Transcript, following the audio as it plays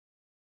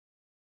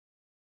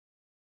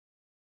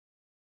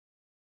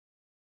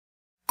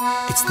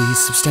It's these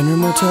substandard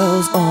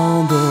motels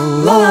on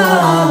the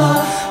la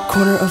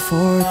corner of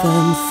 4th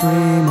and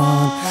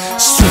Fremont.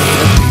 Straight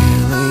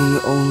appealing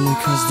only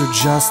cause they're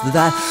just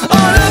that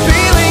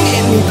unappealing.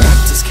 Any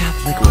practice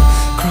Catholic would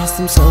cross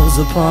themselves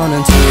upon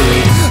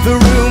entering.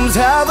 The rooms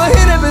have a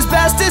hint of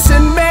asbestos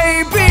and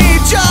maybe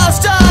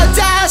just a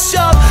dash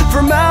of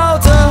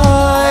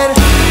formaldehyde,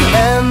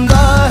 and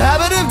the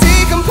habit of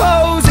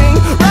decomposing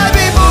right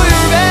before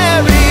your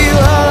very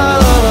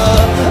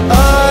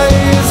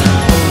eyes,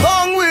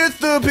 along with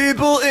the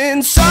people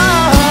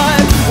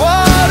inside.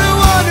 What a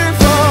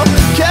wonderful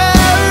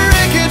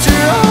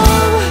caricature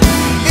of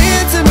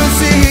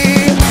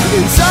intimacy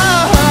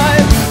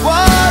inside.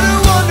 What a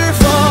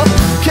wonderful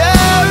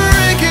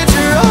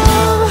caricature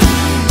of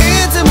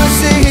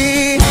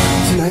intimacy.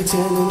 Tonight's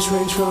 10-inch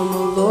range from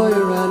a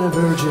lawyer and a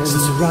virgin,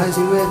 sister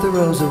rising with a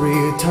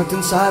rosary tucked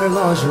inside her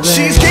lingerie.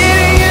 She's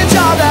getting a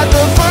job at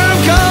the firm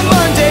come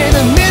Monday.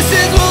 The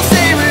missus will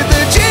stay with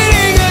the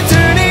cheating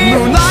attorney.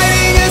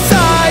 Moonlighting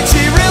aside,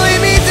 she really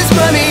needs this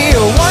money.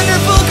 A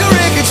wonderful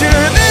caricature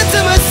of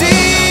intimacy.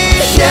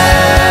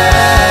 Yeah.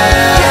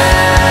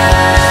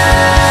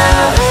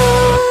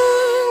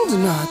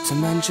 And not to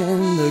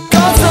mention the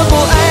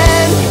constable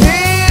and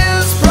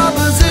his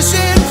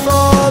proposition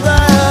for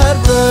that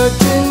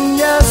virgin.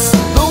 Yes,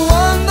 the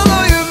one the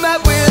lawyer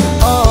met with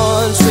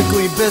on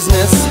Strictly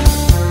Business,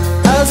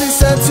 as he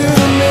said to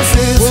the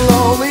missus,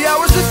 well, only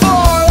hours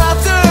before,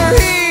 after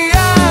he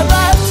had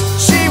left,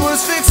 she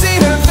was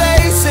fixing her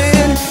face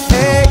in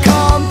a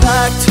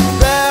compact.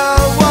 There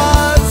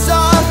was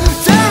a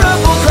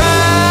terrible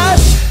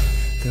crash.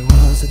 There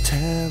was a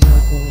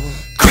terrible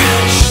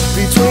crash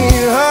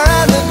between her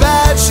and the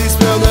bed. She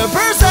spilled her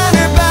purse and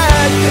her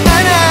bag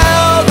and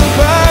held the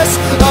purse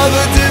of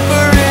a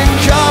different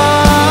kind.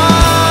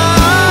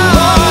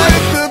 Along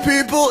with the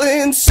people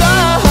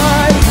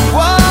inside.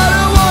 What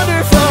a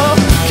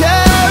wonderful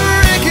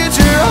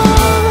caricature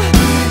of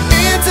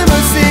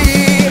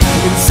intimacy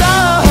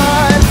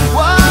inside.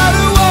 What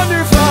a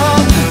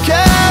wonderful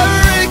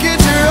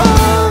caricature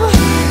of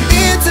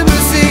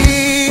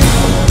intimacy.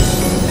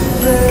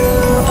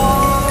 There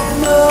are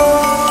no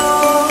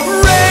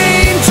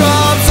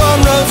raindrops on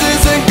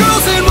roses and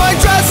girls in white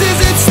dresses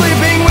and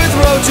sleeping with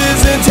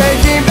roaches and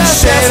taking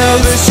baths of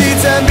the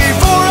sheets, and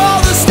before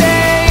all the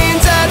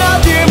stains and a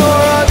few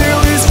more of your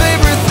least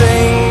favorite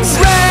things.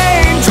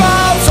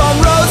 Raindrops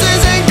on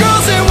roses and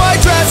girls in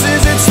white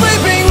dresses and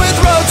sleeping with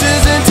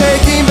roaches and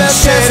taking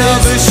baths of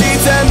the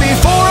sheets, and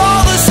before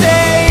all the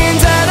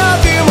stains and a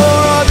few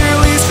more of your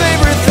least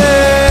favorite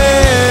things.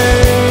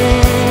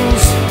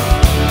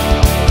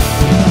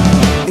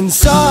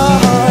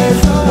 Inside,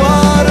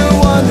 what a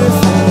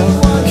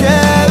wonderful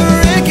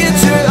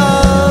caricature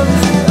of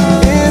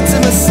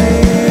intimacy.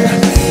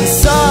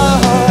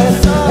 Inside,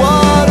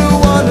 what a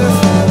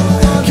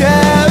wonderful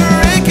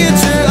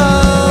caricature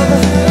of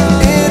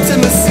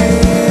intimacy.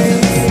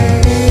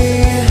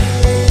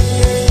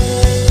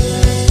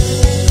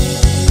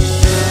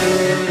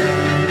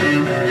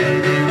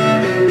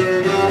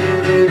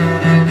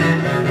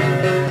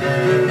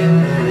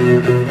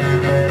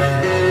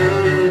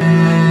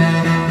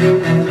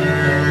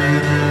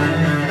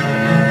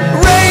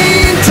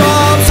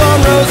 Raindrops on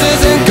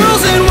roses and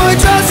girls in white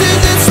dresses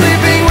and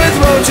sleeping with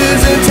roaches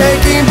and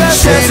taking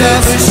baths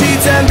of the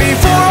sheets, and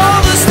before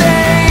all the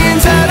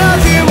stains and a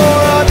few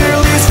more of your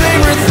least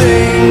favorite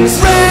things.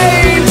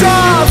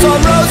 Raindrops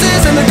on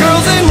roses and the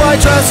girls in white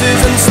dresses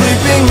and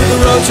sleeping with the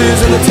roaches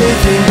and the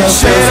taking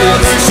baths